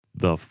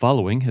The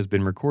following has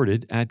been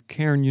recorded at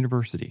Cairn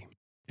University.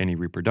 Any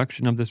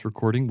reproduction of this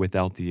recording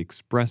without the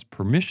express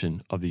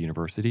permission of the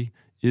university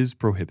is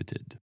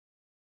prohibited.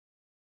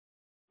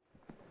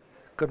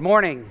 Good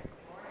morning.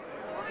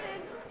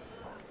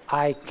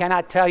 I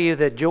cannot tell you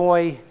the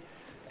joy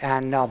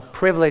and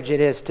privilege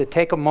it is to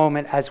take a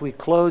moment as we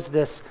close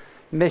this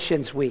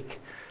missions week.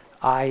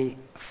 I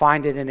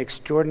find it an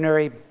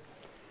extraordinary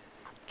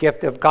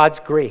gift of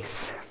God's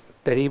grace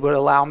that He would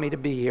allow me to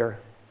be here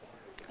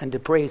and to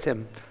praise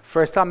Him.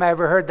 First time I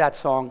ever heard that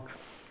song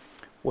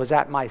was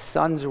at my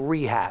son's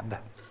rehab.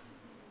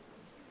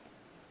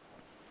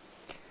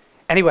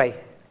 Anyway,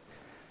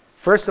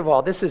 first of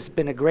all, this has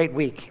been a great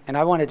week, and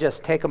I want to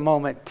just take a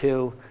moment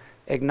to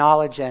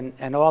acknowledge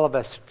and all of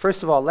us.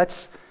 First of all,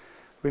 let's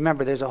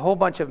remember there's a whole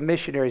bunch of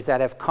missionaries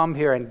that have come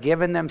here and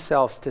given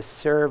themselves to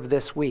serve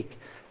this week,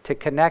 to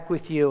connect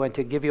with you and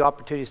to give you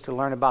opportunities to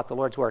learn about the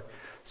Lord's work.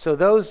 So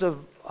those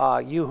of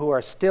you who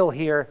are still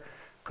here,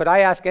 could I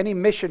ask any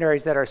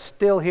missionaries that are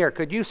still here,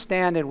 could you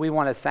stand and we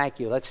want to thank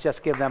you. Let's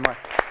just give them a...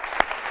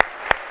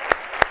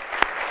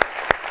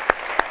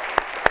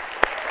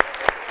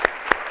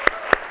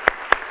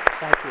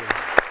 Thank you.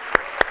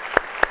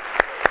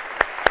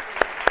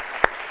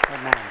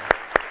 Amen.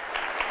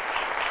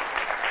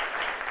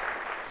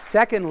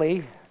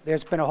 Secondly,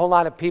 there's been a whole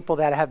lot of people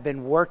that have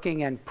been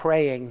working and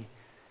praying.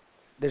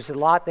 There's a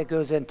lot that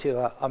goes into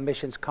a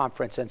missions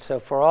conference, and so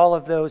for all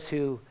of those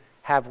who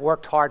have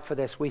worked hard for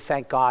this, we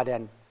thank God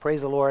and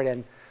praise the Lord,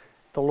 and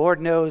the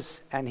Lord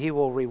knows and He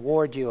will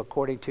reward you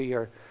according to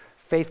your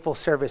faithful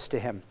service to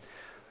Him.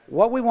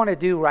 What we want to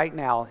do right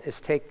now is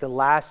take the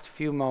last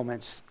few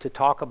moments to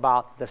talk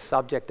about the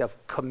subject of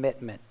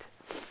commitment.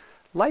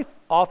 Life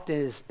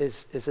often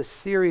is a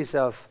series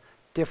of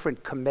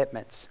different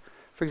commitments.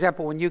 For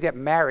example, when you get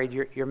married,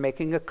 you're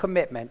making a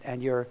commitment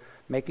and you're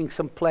making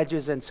some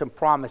pledges and some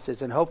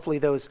promises, and hopefully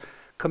those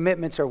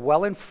commitments are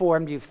well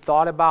informed. You've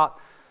thought about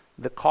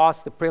the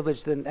cost, the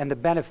privilege, and the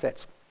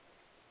benefits.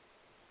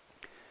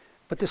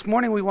 But this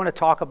morning we want to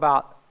talk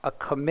about a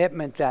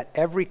commitment that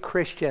every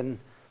Christian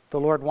the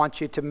Lord wants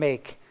you to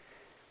make.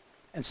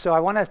 And so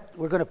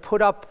we're going to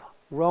put up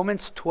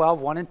Romans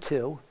 12, 1 and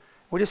 2.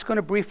 We're just going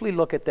to briefly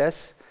look at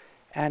this,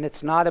 and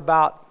it's not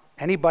about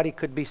anybody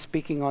could be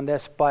speaking on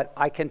this, but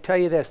I can tell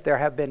you this, there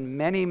have been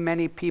many,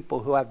 many people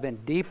who have been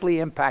deeply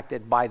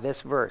impacted by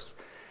this verse.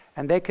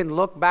 And they can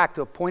look back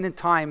to a point in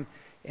time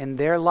in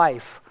their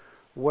life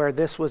where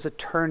this was a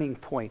turning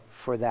point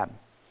for them.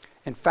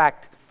 In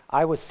fact,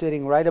 I was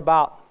sitting right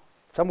about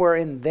somewhere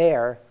in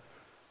there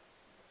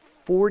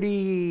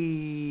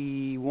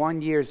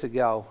 41 years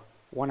ago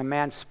when a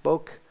man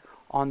spoke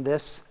on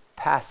this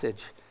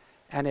passage,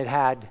 and it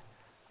had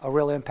a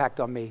real impact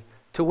on me,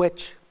 to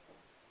which,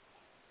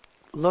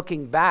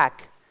 looking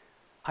back,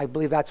 I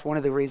believe that's one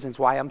of the reasons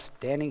why I'm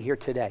standing here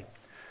today.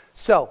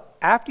 So,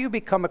 after you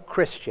become a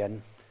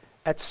Christian,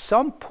 at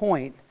some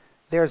point,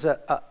 there's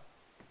a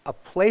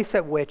place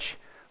at which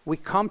we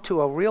come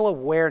to a real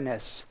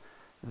awareness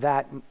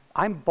that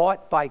I'm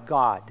bought by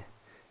God,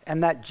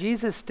 and that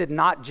Jesus did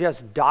not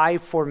just die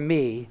for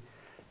me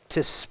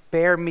to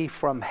spare me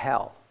from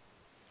hell,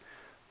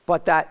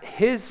 but that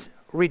His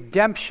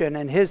redemption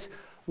and His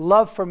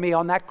love for me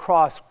on that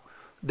cross,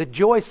 the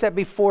joy set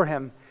before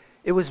Him,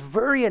 it was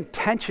very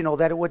intentional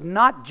that it would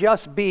not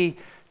just be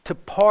to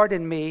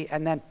pardon me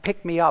and then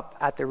pick me up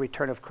at the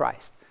return of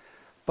Christ,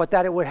 but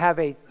that it would have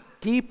a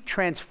deep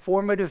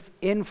transformative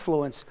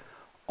influence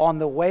on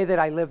the way that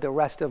I live the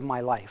rest of my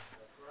life.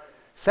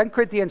 2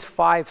 Corinthians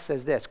 5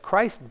 says this,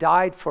 Christ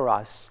died for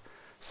us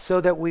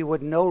so that we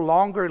would no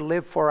longer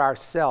live for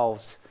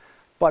ourselves,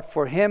 but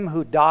for Him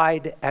who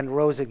died and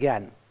rose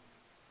again.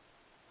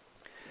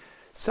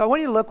 So I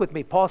want you to look with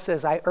me. Paul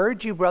says, I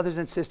urge you, brothers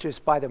and sisters,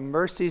 by the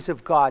mercies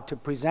of God, to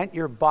present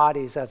your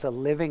bodies as a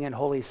living and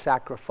holy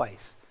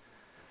sacrifice.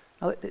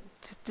 Now,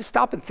 just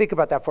stop and think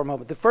about that for a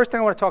moment. The first thing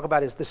I want to talk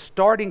about is the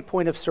starting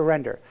point of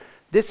surrender.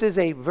 This is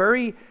a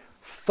very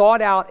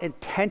thought out,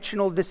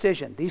 intentional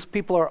decision. These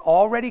people are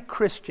already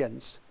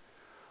Christians,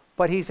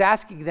 but he's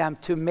asking them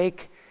to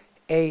make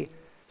a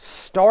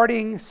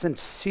starting,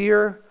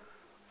 sincere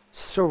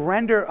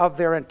surrender of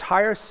their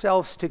entire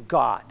selves to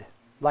God.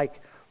 Like,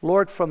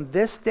 Lord, from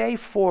this day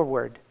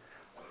forward,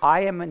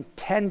 I am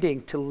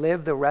intending to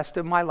live the rest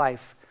of my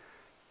life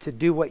to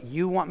do what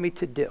you want me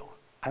to do.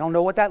 I don't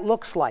know what that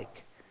looks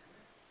like.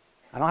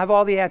 I don't have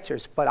all the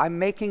answers, but I'm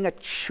making a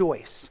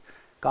choice.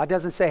 God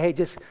doesn't say, hey,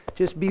 just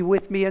be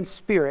with me in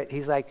spirit.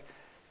 He's like,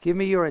 give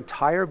me your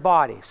entire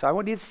body. So I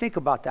want you to think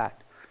about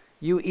that.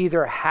 You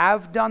either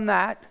have done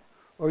that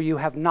or you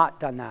have not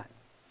done that.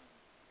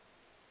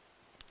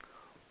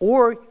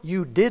 Or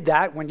you did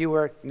that when you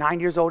were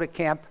 9 years old at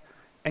camp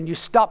and you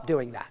stopped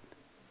doing that,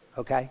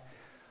 okay?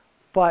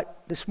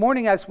 But this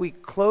morning as we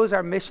close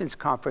our missions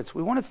conference,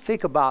 we want to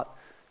think about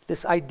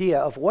this idea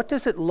of what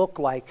does it look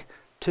like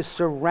to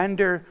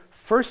surrender,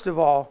 first of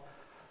all,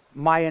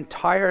 my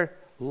entire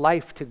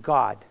life to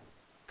God,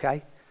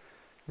 okay?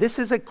 This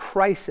is a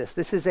crisis.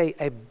 This is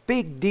a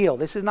big deal.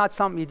 This is not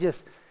something you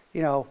just,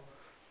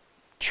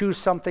 choose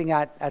something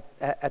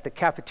at the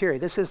cafeteria.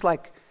 This is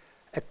like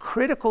a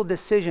critical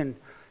decision.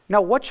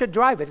 Now, what should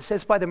drive it? It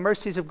says by the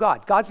mercies of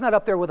God. God's not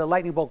up there with a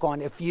lightning bolt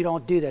going, if you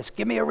don't do this,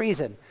 give me a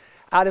reason.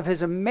 Out of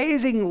his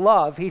amazing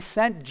love, he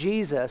sent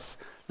Jesus.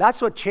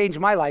 That's what changed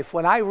my life.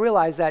 When I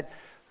realized that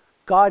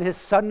God, his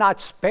son not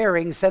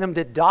sparing, sent him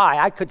to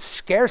die, I could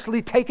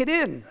scarcely take it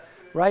in,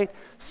 right?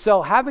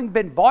 So having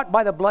been bought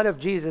by the blood of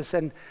Jesus,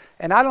 and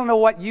I don't know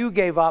what you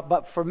gave up,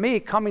 but for me,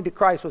 coming to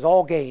Christ was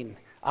all gain.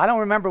 I don't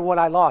remember what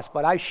I lost,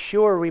 but I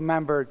sure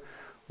remembered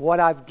what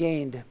I've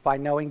gained by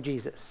knowing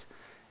Jesus.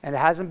 And it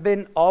hasn't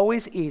been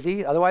always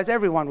easy, otherwise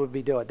everyone would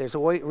be doing it. There's a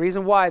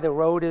reason why the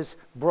road is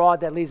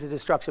broad that leads to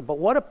destruction. But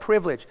what a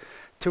privilege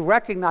to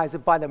recognize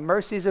that by the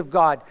mercies of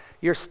God,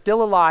 you're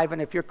still alive,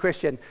 and if you're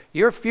Christian,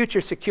 your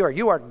future's secure.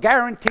 You are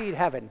guaranteed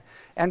heaven.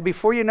 And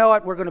before you know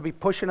it, we're going to be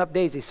pushing up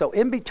daisies. So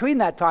in between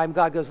that time,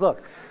 God goes,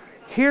 look,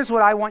 here's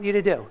what I want you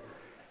to do.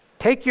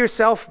 Take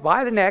yourself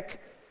by the neck,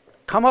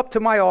 come up to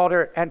my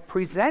altar, and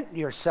present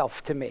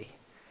yourself to me.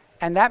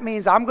 And that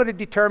means I'm going to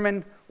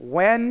determine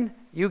when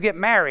you get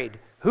married,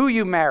 who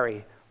you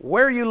marry,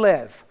 where you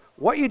live,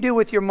 what you do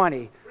with your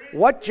money,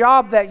 what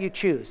job that you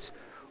choose,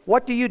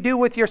 what do you do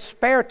with your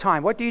spare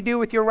time, what do you do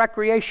with your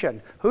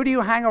recreation, who do you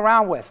hang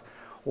around with,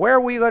 where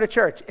will you go to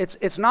church.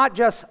 It's not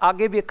just, I'll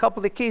give you a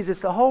couple of keys,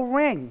 it's the whole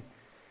ring.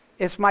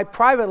 It's my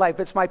private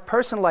life, it's my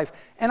personal life.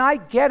 And I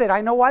get it,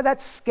 I know why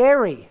that's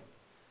scary.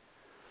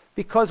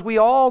 Because we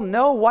all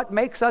know what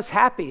makes us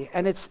happy,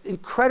 and it's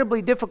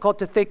incredibly difficult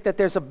to think that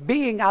there's a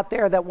being out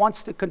there that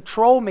wants to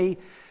control me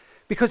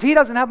because he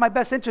doesn't have my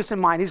best interest in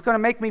mind. He's going to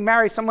make me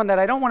marry someone that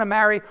I don't want to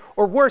marry,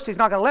 or worse, he's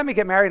not going to let me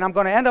get married, and I'm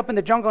going to end up in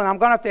the jungle, and I'm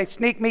going to have to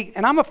sneak meat,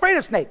 and I'm afraid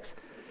of snakes.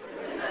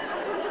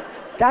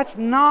 That's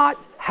not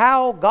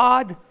how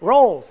God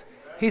rolls.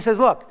 He says,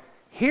 look,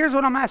 here's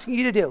what I'm asking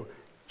you to do.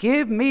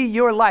 Give me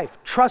your life.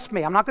 Trust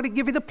me. I'm not going to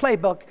give you the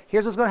playbook.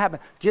 Here's what's going to happen.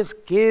 Just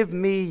give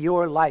me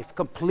your life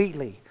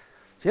completely.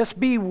 Just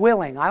be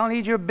willing. I don't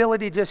need your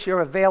ability, just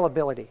your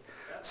availability.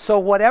 So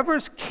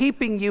whatever's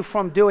keeping you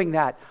from doing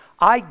that,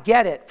 I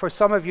get it. For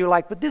some of you,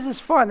 like, but this is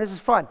fun. This is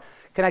fun.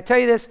 Can I tell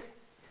you this?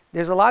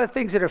 There's a lot of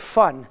things that are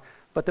fun,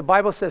 but the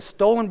Bible says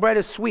stolen bread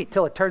is sweet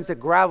till it turns to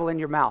gravel in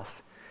your mouth.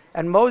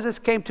 And Moses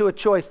came to a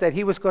choice that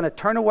he was going to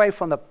turn away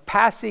from the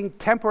passing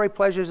temporary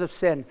pleasures of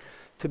sin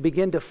to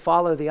begin to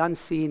follow the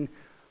unseen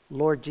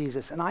Lord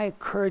Jesus. And I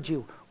encourage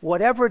you,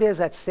 whatever it is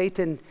that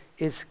Satan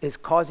is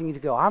causing you to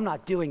go, I'm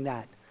not doing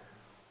that.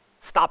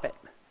 Stop it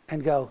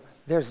and go,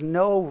 there's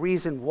no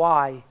reason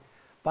why,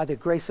 by the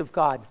grace of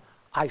God,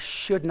 I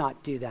should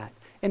not do that.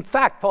 In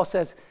fact, Paul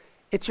says,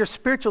 it's your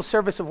spiritual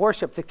service of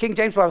worship. The King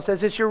James Bible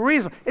says it's your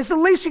reason. It's the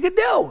least you could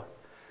do.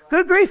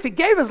 Good grief, he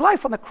gave his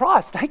life on the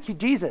cross. Thank you,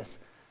 Jesus.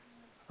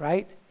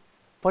 Right?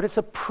 But it's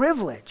a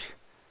privilege.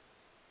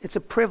 It's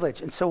a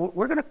privilege. And so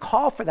we're going to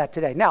call for that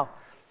today. Now,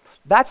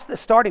 that's the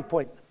starting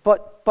point.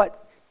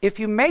 But if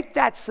you make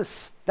that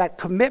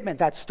commitment,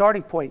 that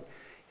starting point,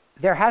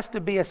 there has to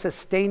be a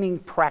sustaining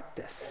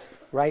practice,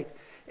 right?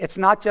 It's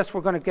not just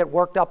we're going to get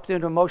worked up to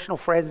an emotional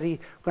frenzy.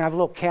 We're going to have a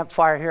little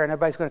campfire here, and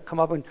everybody's going to come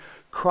up and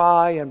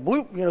cry and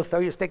bloop, throw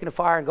your stick in the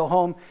fire and go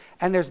home.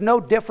 And there's no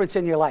difference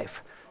in your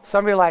life.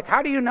 Some of you are like,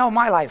 how do you know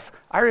my life?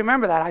 I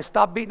remember that. I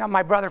stopped beating up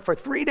my brother for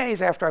 3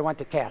 days after I went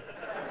to camp.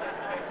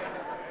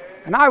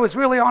 And I was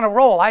really on a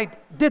roll. I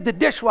did the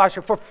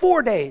dishwasher for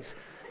 4 days.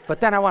 But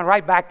then I went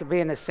right back to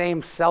being the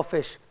same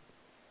selfish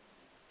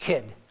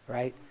kid,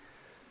 right?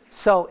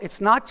 So it's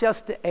not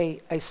just a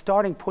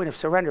starting point of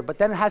surrender, but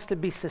then it has to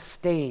be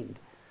sustained,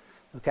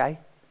 okay?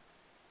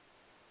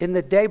 In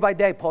the day by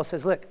day, Paul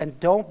says, look, and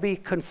don't be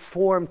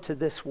conformed to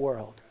this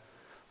world,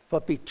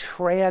 but be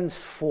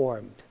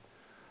transformed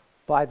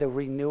by the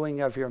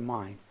renewing of your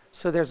mind.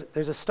 So there's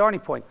a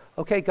starting point.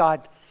 Okay,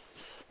 God,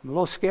 I'm a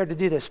little scared to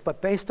do this,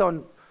 but based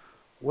on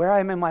where I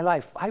am in my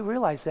life, I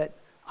realize that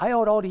I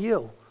owe it all to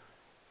you.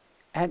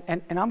 And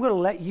I'm going to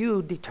let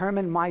you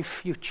determine my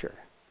future,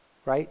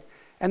 right?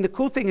 And the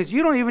cool thing is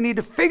you don't even need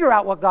to figure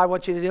out what God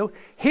wants you to do.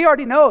 He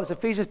already knows.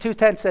 Ephesians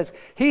 2:10 says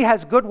he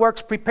has good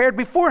works prepared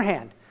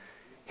beforehand.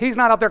 He's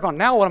not up there going,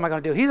 now what am I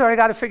going to do? He's already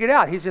got it figured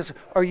out. He's just,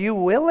 are you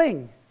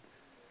willing?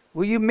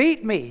 Will you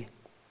meet me?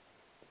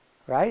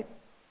 Right?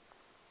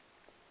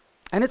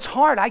 And it's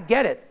hard. I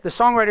get it. The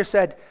songwriter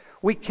said,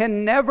 we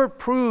can never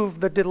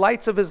prove the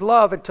delights of his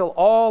love until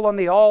all on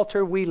the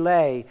altar we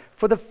lay.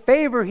 For the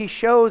favor he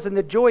shows and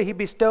the joy he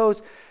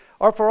bestows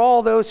are for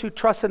all those who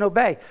trust and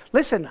obey.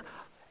 Listen,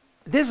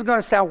 this is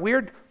going to sound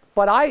weird,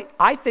 but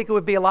I think it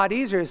would be a lot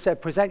easier to say,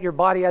 present your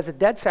body as a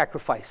dead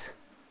sacrifice,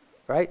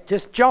 right?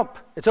 Just jump.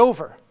 It's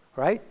over,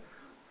 right?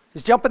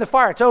 Just jump in the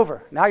fire. It's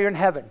over. Now you're in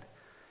heaven.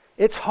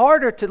 It's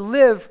harder to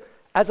live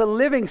as a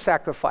living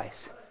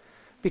sacrifice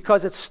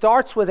because it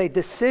starts with a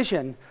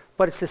decision,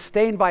 but it's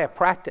sustained by a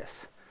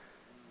practice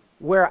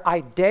where I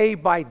day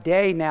by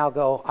day now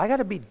go, I got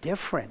to be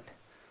different.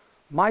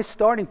 My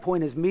starting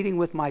point is meeting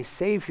with my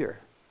Savior.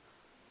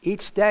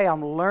 Each day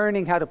I'm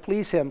learning how to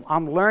please him.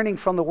 I'm learning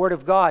from the Word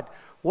of God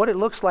what it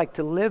looks like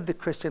to live the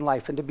Christian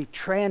life and to be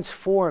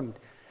transformed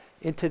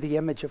into the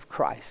image of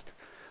Christ.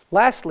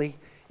 Lastly,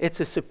 it's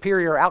a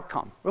superior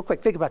outcome. Real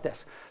quick, think about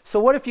this. So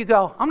what if you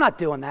go, I'm not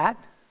doing that.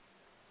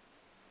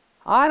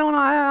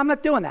 I'm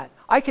not doing that.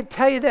 I can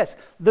tell you this,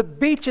 the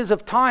beaches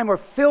of time are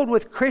filled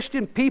with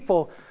Christian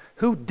people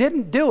who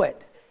didn't do it.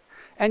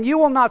 And you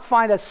will not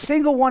find a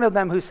single one of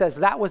them who says,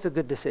 that was a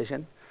good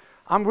decision.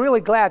 I'm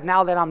really glad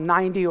now that I'm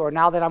 90 or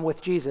now that I'm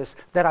with Jesus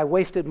that I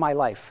wasted my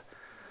life.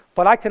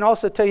 But I can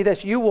also tell you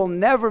this, you will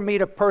never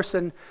meet a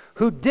person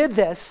who did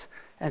this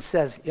and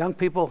says, young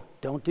people,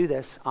 don't do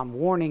this. I'm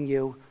warning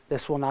you,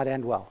 this will not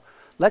end well.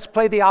 Let's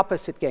play the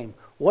opposite game.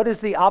 What is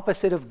the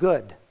opposite of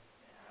good?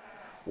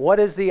 What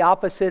is the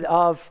opposite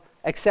of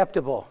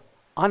acceptable?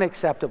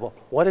 Unacceptable.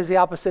 What is the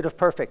opposite of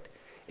perfect?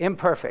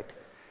 Imperfect.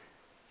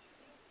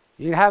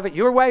 You can have it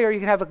your way or you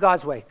can have it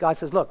God's way. God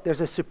says, look,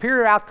 there's a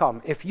superior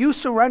outcome. If you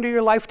surrender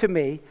your life to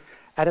me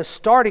at a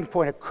starting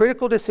point, a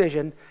critical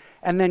decision,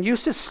 and then you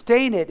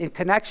sustain it in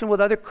connection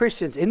with other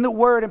Christians, in the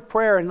Word and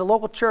prayer, in the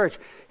local church,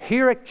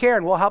 here at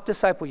Cairn, we'll help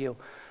disciple you.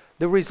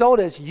 The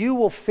result is you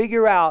will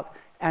figure out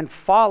and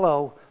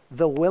follow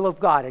the will of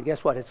God. And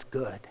guess what? It's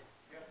good.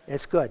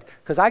 It's good.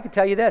 Because I can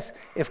tell you this,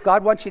 if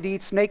God wants you to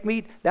eat snake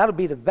meat, that'll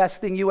be the best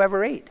thing you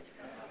ever ate.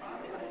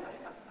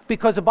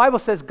 Because the Bible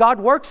says God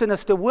works in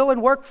us to will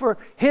and work for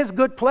His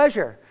good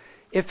pleasure.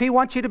 If He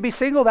wants you to be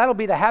single, that'll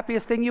be the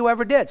happiest thing you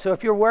ever did. So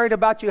if you're worried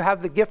about you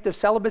have the gift of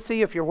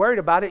celibacy, if you're worried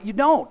about it, you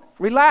don't.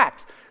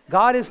 Relax.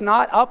 God is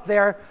not up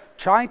there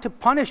trying to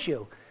punish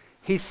you.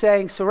 He's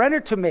saying, surrender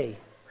to me.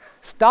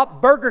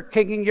 Stop Burger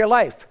Kinging your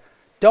life.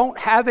 Don't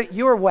have it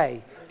your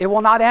way. It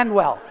will not end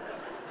well.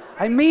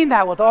 I mean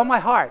that with all my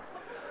heart.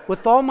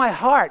 With all my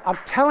heart, I'm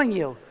telling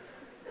you,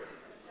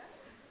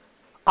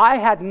 I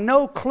had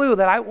no clue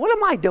what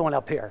am I doing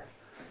up here?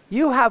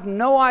 You have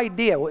no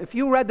idea. If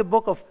you read the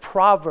book of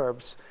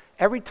Proverbs,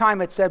 every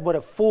time it said what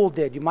a fool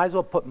did, you might as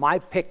well put my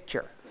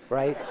picture,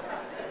 right?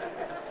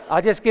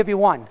 I'll just give you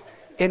one.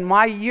 In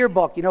my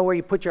yearbook, you know where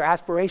you put your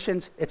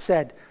aspirations? It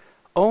said,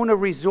 own a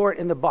resort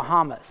in the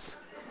Bahamas.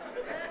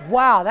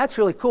 Wow, that's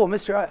really cool.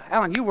 Mr.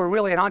 Allen, you were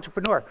really an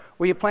entrepreneur.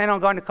 Were you planning on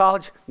going to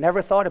college?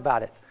 Never thought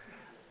about it.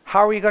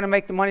 How are you going to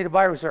make the money to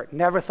buy a resort?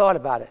 Never thought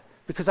about it.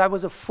 Because I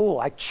was a fool.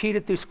 I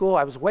cheated through school.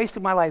 I was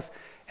wasting my life.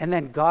 And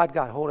then God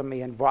got hold of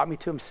me and brought me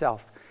to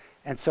Himself.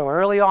 And so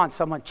early on,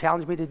 someone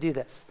challenged me to do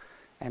this.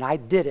 And I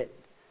did it.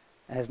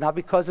 And it's not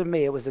because of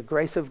me. It was the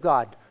grace of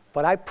God.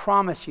 But I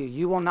promise you,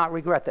 you will not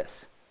regret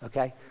this.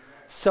 Okay?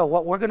 So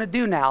what we're going to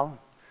do now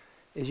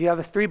is you have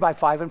a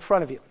 3x5 in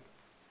front of you.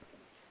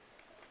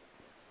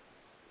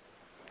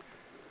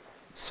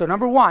 So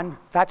number one,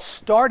 that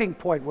starting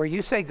point where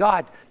you say,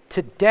 God,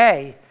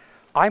 today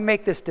I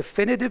make this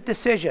definitive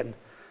decision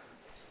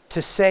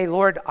to say,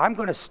 Lord, I'm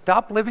going to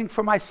stop living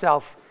for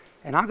myself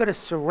and I'm going to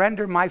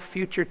surrender my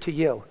future to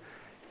you,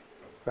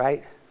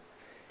 right?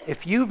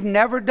 If you've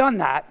never done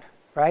that,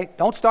 right,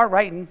 don't start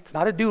writing. It's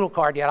not a doodle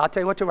card yet. I'll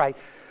tell you what to write.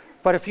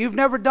 But if you've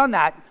never done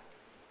that,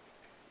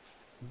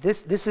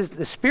 this is,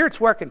 the Spirit's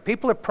working.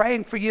 People are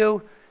praying for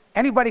you.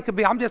 Anybody could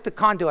be, I'm just a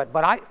conduit,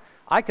 but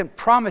I can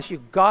promise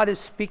you God is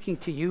speaking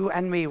to you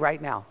and me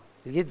right now.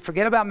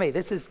 Forget about me.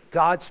 This is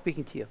God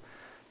speaking to you.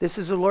 This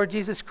is the Lord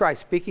Jesus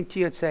Christ speaking to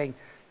you and saying,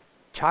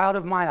 child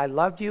of mine, I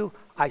loved you.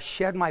 I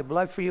shed my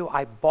blood for you.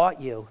 I bought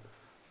you.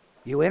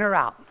 You in or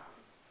out?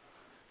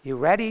 You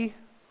ready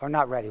or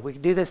not ready? We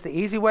can do this the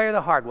easy way or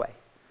the hard way.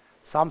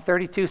 Psalm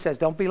 32 says,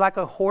 don't be like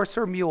a horse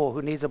or mule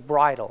who needs a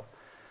bridle.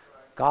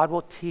 God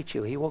will teach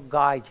you. He will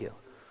guide you.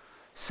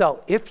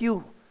 So if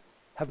you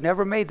have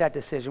never made that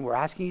decision, we're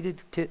asking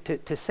you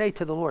to say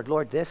to the Lord,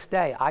 Lord, this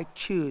day I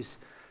choose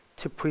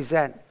to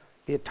present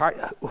the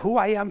entire, who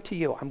I am to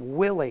you. I'm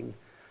willing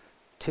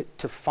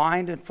to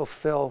find and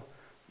fulfill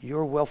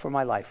your will for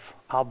my life.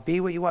 I'll be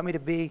what you want me to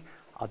be.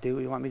 I'll do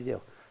what you want me to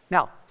do.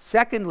 Now,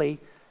 secondly,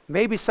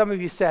 maybe some of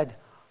you said,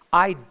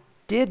 I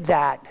did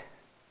that,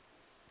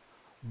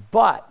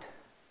 but,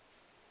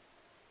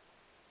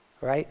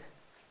 right?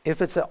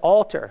 If it's an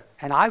altar,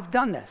 and I've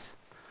done this,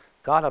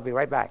 God, I'll be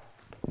right back.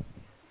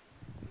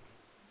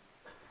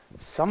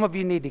 Some of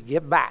you need to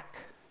get back.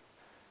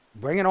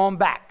 Bring it on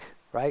back,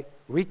 right?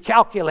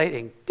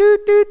 Recalculating.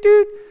 Doot, doot,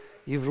 doot.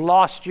 You've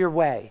lost your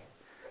way.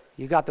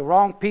 You got the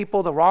wrong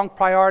people, the wrong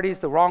priorities,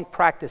 the wrong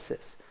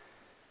practices.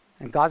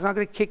 And God's not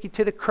going to kick you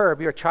to the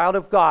curb. You're a child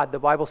of God. The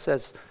Bible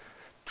says,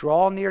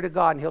 draw near to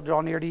God and He'll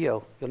draw near to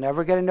you. You'll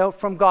never get a note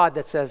from God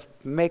that says,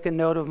 make a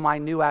note of my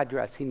new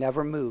address. He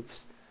never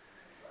moves.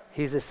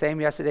 He's the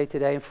same yesterday,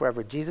 today, and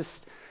forever.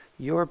 Jesus,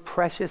 your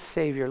precious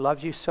Savior,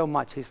 loves you so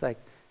much. He's like,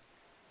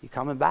 you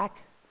coming back?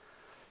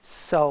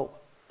 So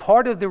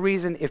part of the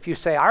reason, if you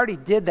say, I already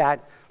did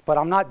that, but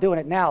I'm not doing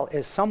it now,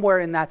 is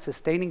somewhere in that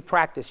sustaining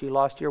practice you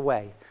lost your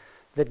way.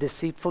 The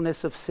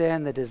deceitfulness of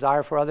sin, the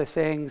desire for other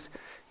things,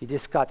 you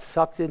just got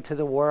sucked into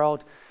the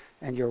world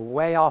and you're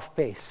way off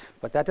base.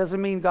 But that doesn't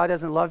mean God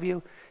doesn't love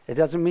you. It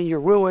doesn't mean you're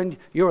ruined,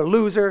 you're a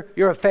loser,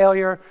 you're a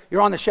failure,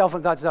 you're on the shelf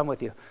and God's done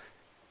with you.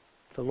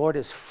 The Lord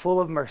is full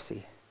of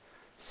mercy.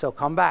 So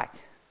come back,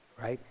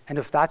 right? And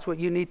if that's what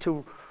you need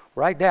to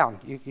write down,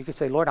 you could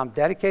say, Lord, I'm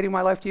dedicating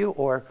my life to you,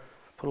 or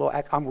put a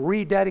little, I'm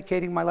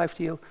rededicating my life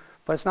to you.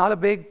 But it's not a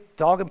big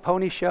dog and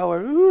pony show,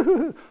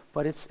 or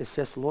but it's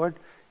just, Lord,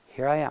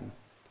 here I am.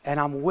 And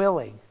I'm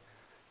willing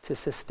to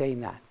sustain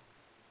that.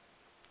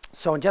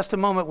 So in just a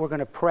moment, we're going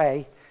to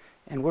pray,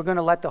 and we're going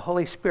to let the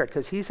Holy Spirit,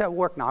 because he's at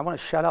work now. I want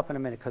to shut up in a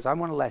minute, because I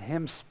want to let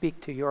him speak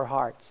to your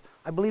hearts.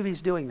 I believe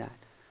he's doing that.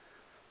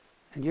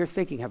 And you're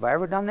thinking, have I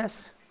ever done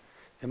this?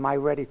 Am I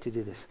ready to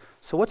do this?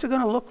 So what's it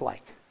going to look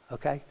like?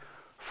 Okay?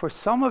 For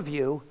some of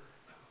you,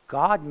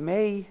 God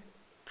may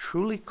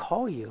truly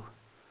call you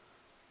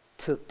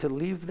to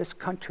leave this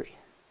country,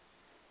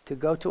 to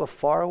go to a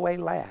faraway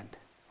land,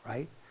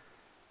 right?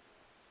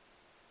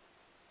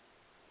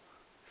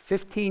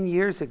 15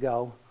 years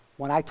ago,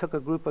 when I took a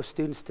group of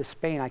students to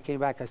Spain, I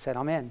came back, I said,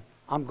 I'm in.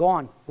 I'm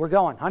going. We're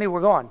going. Honey,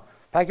 we're going.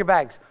 Pack your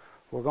bags.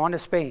 We're going to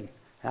Spain.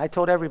 And I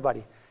told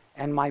everybody.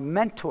 And my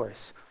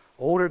mentors,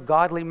 older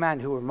godly men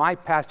who were my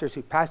pastors,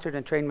 who pastored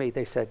and trained me,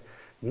 they said,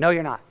 no,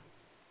 you're not.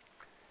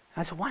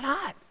 And I said, why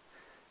not?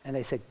 And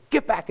they said,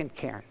 get back in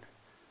Cairn.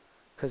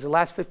 Because the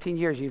last 15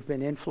 years, you've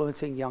been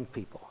influencing young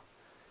people.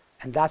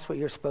 And that's what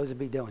you're supposed to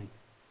be doing.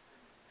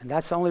 And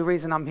that's the only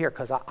reason I'm here,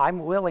 because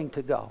I'm willing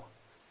to go.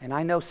 And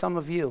I know some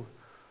of you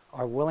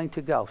are willing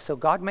to go. So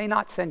God may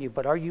not send you,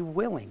 but are you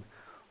willing?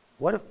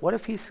 What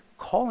if he's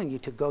calling you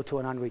to go to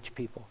an unreached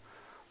people?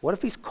 What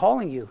if he's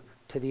calling you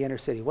to the inner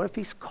city? What if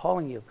he's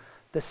calling you?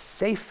 The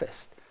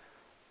safest,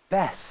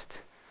 best,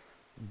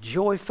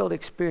 joy-filled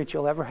experience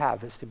you'll ever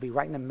have is to be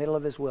right in the middle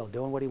of his will,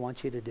 doing what he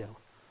wants you to do.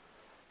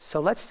 So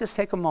let's just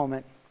take a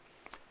moment,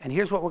 and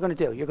here's what we're going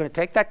to do. You're going to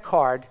take that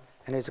card,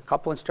 and there's a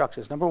couple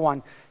instructions. Number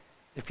one,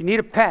 if you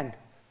need a pen,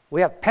 we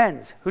have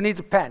pens. Who needs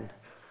a pen?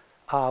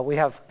 We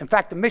have, in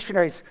fact, the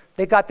missionaries,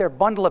 they got their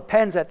bundle of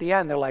pens at the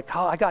end. They're like,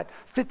 oh, I got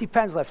 50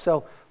 pens left.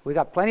 So we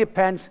got plenty of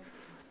pens.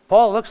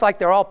 Paul, it looks like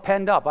they're all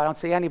penned up. I don't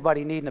see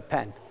anybody needing a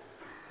pen.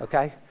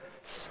 Okay?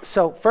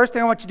 So first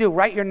thing I want you to do,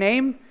 write your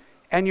name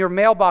and your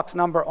mailbox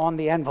number on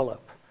the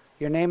envelope.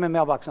 Your name and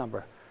mailbox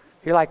number.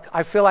 You're like,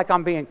 I feel like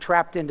I'm being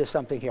trapped into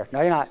something here.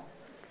 No, you're not.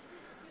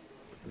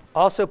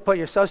 Also put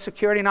your social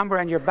security number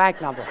and your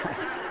bank number.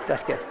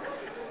 Just kidding.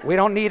 We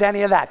don't need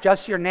any of that.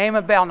 Just your name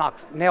and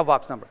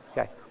mailbox number.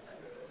 Okay.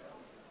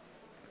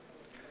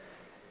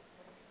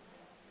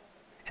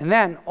 And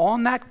then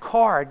on that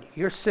card,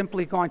 you're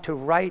simply going to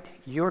write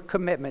your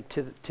commitment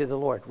to the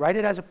Lord. Write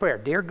it as a prayer.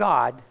 Dear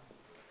God,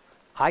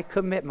 I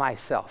commit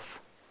myself,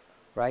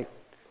 right?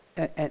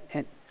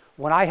 And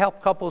when I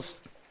help couples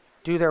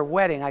do their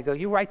wedding, I go,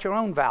 you write your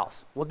own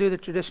vows. We'll do the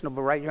traditional,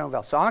 but write your own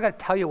vows. So I'm not going to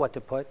tell you what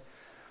to put.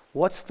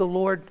 What's the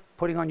Lord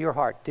putting on your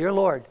heart? Dear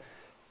Lord,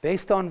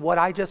 based on what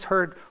I just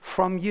heard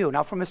from you,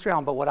 not from Mr.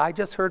 Allen, but what I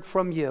just heard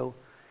from you,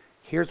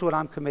 here's what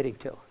I'm committing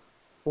to.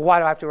 Well, why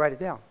do I have to write it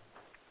down?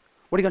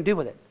 What are you going to do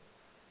with it?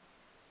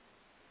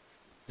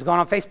 Is it going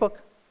on Facebook?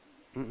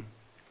 Mm-mm.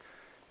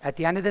 At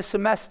the end of this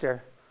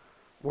semester,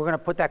 we're going to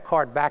put that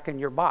card back in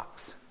your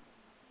box.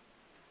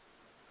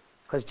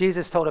 Because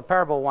Jesus told a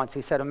parable once.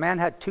 He said a man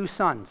had two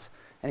sons,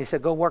 and he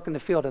said, go work in the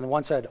field. And the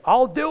one said,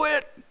 I'll do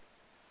it.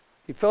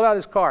 He filled out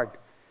his card.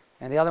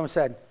 And the other one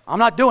said, I'm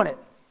not doing it.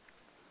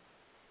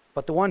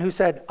 But the one who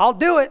said, I'll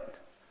do it,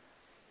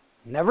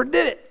 never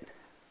did it.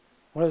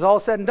 When it was all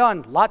said and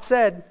done, lot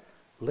said,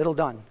 little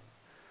done.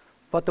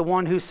 But the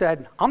one who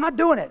said, I'm not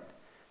doing it,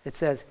 it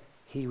says,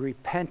 he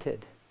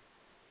repented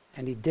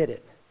and he did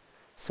it.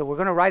 So we're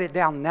going to write it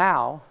down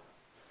now,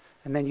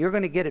 and then you're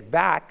going to get it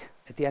back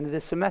at the end of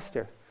this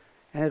semester.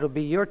 And it'll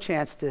be your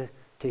chance to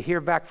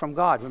hear back from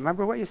God.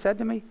 Remember what you said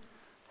to me?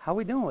 How are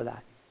we doing with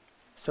that?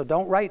 So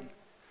don't write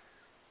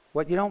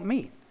what you don't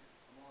mean.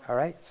 All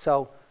right?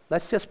 So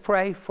let's just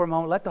pray for a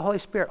moment. Let the Holy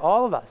Spirit,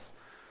 all of us,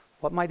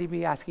 what might he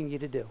be asking you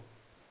to do?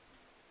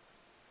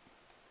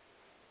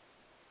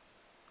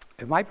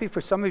 It might be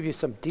for some of you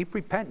some deep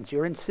repentance.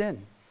 You're in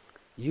sin.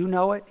 You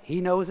know it.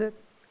 He knows it.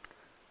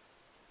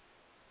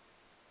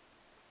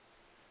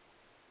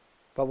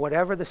 But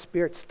whatever the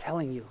Spirit's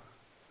telling you,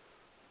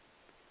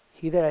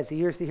 he that has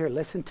ears to hear,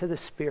 listen to the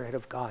Spirit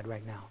of God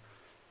right now.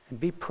 And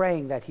be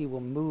praying that he will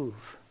move.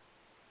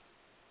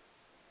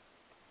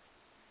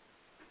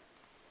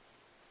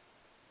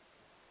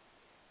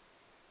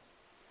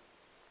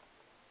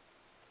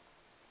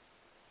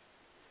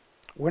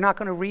 We're not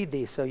going to read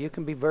these, so you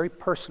can be very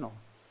personal.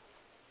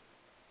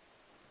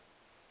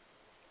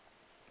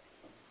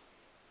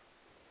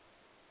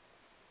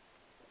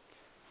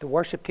 The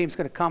worship team's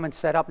going to come and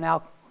set up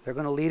now. They're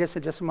going to lead us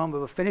in just a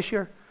moment, but finish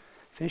your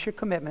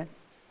commitment.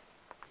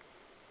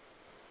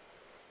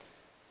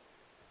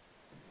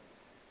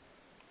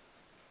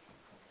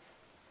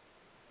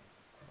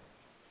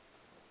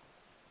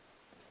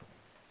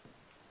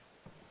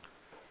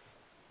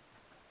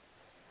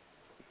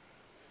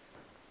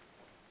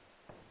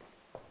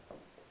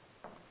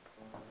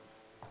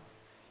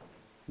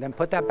 Then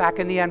put that back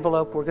in the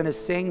envelope. We're going to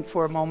sing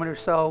for a moment or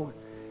so,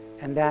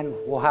 and then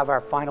we'll have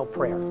our final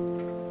prayer.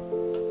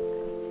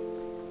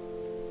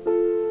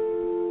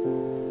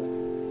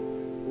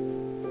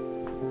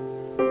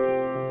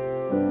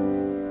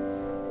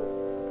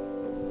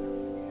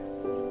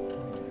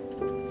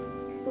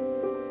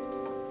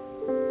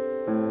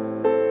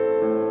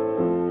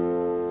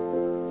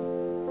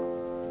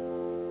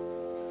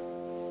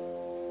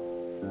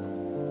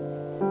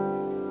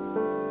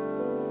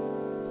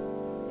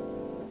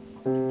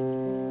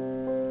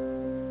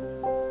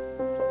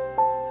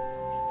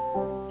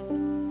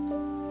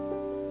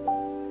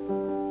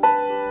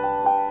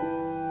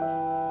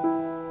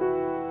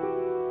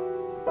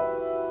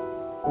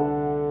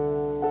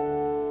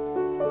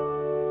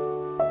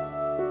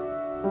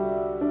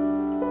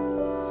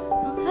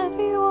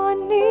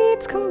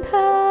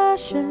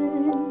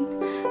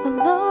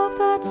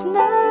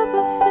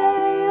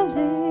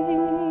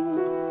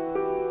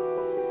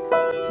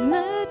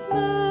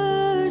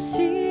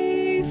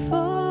 mercy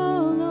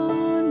fall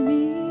on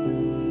me.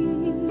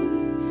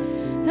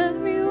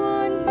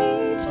 Everyone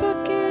needs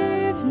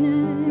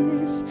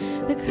forgiveness,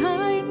 the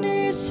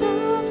kindness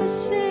of a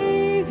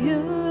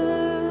Savior,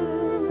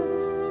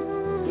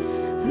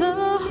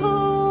 the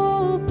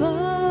hope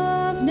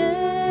of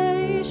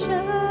nations.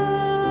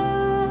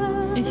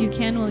 If you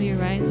can, will you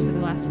rise for the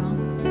last song?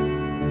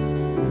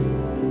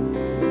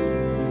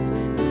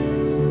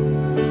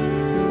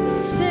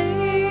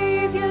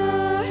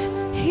 Savior,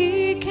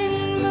 He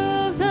can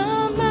move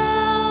the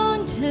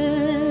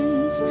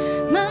mountains.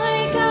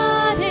 My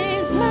God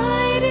is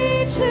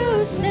mighty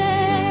to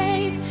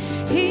save.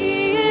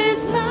 He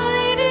is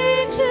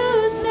mighty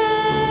to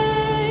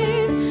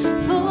save.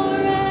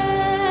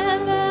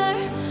 Forever,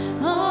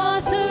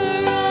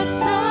 author of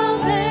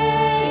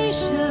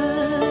salvation.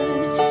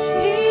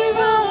 He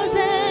rose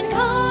and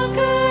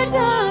conquered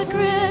the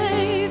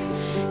grave.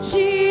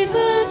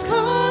 Jesus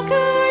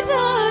conquered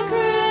the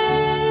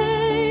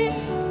grave.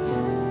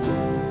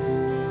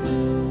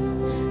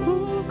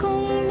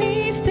 Con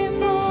mis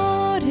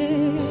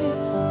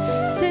temores,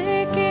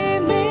 sé que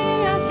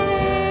me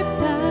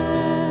aceptas.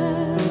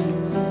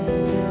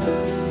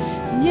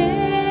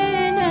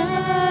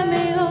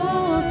 Lléname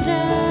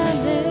otra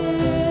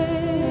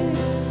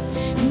vez.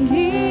 Mi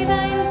vida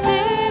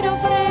entera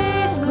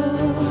ofrezco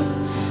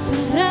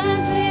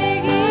para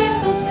seguir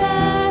tus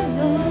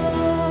pasos.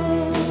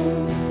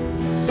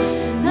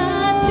 A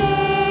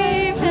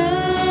ti me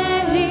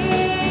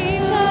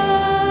rindo,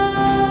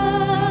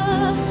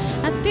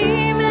 a ti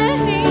me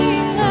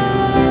rindo.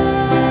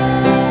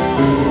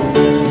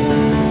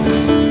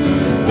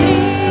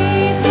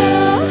 Cristo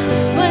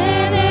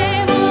puede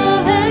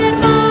mover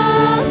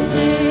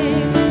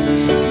montes,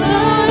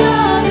 solo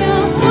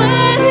Dios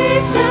puede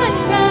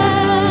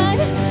estar,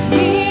 y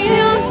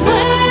Dios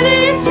puede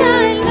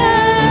estar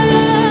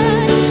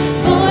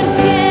por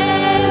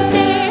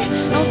siempre,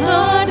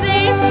 autor de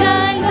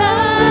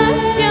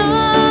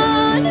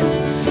salvación.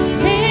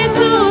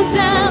 Jesús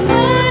la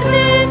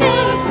muerte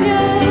venció,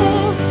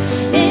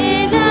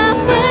 en la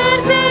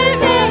muerte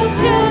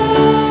venció.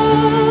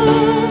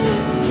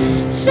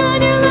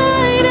 Shine your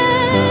light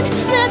and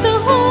let the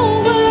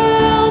whole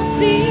world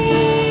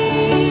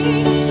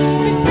see.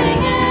 We're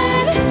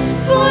singing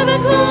for the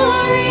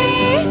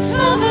glory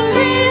of the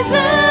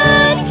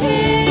risen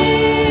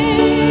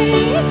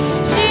King.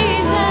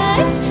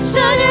 Jesus,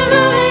 shine your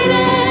light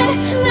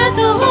and let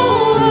the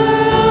whole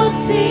world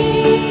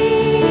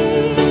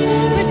see.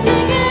 We're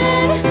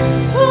singing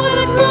for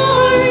the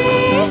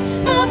glory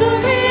of the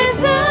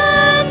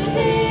risen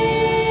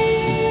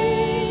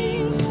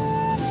King.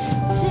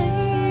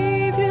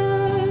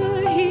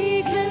 Savior,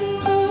 He can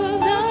move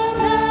the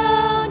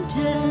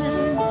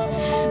mountains.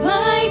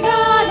 My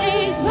God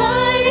is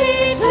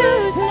mighty to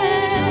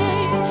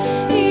save.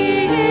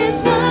 He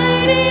is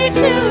mighty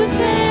to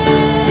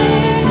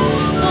save.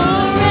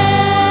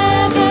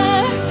 Forever,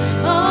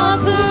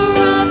 author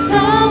of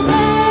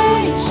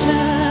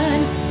salvation.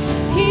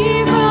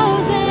 He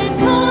rose and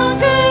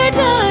conquered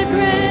the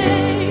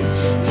grave.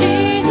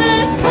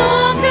 Jesus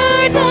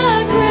conquered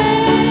the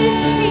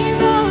grave. He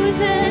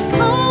rose and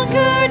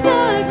conquered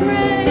the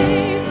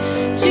grave.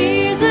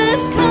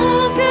 Jesus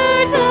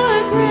conquered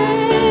the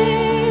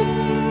grave.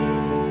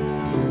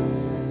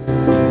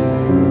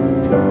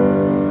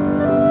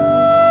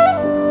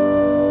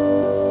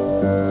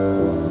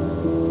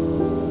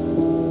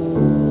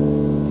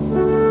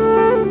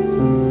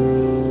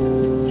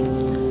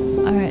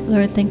 All right,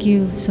 Lord, thank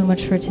you so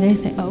much for today.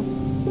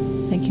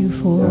 Thank you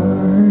for.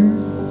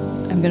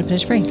 I'm going to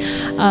finish praying.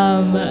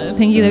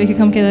 Thank you that we could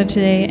come together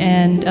today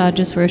and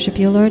just worship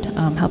you, Lord.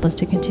 Help us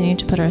to continue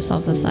to put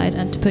ourselves aside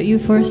and to put you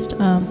first,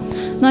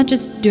 not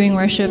just during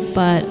worship,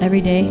 but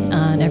every day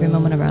and every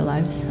moment of our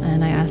lives.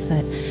 And I ask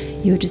that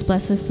you would just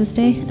bless us this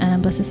day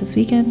and bless us this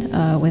weekend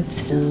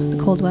with the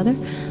cold weather,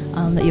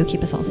 that you'll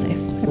keep us all safe.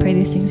 I pray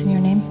these things in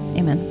your name.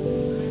 Amen.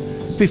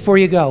 Before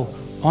you go,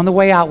 on the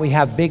way out, we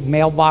have big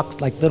mailbox,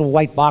 like little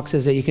white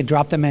boxes that you can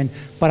drop them in.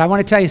 But I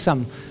want to tell you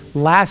something.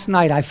 Last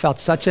night, I felt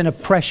such an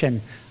oppression.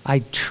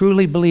 I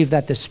truly believe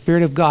that the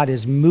Spirit of God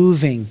is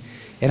moving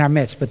in our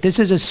midst. But this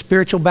is a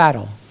spiritual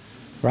battle,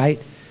 right?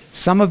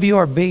 Some of you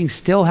are being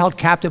still held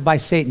captive by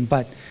Satan,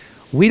 but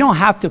we don't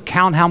have to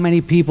count how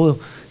many people,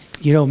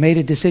 made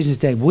a decision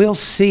today. We'll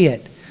see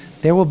it.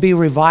 There will be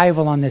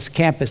revival on this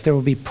campus. There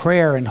will be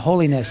prayer and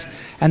holiness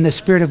and the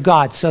Spirit of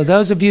God. So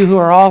those of you who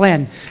are all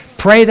in,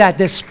 pray that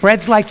this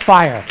spreads like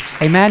fire.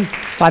 Amen?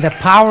 By the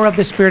power of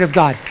the Spirit of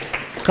God.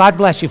 God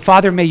bless you.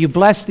 Father, may you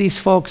bless these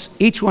folks,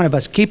 each one of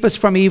us. Keep us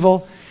from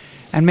evil.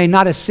 And may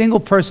not a single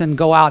person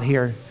go out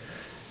here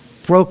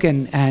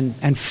broken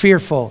and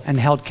fearful and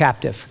held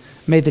captive.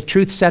 May the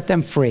truth set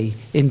them free.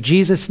 In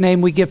Jesus'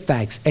 name we give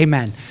thanks.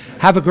 Amen.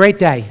 Have a great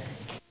day.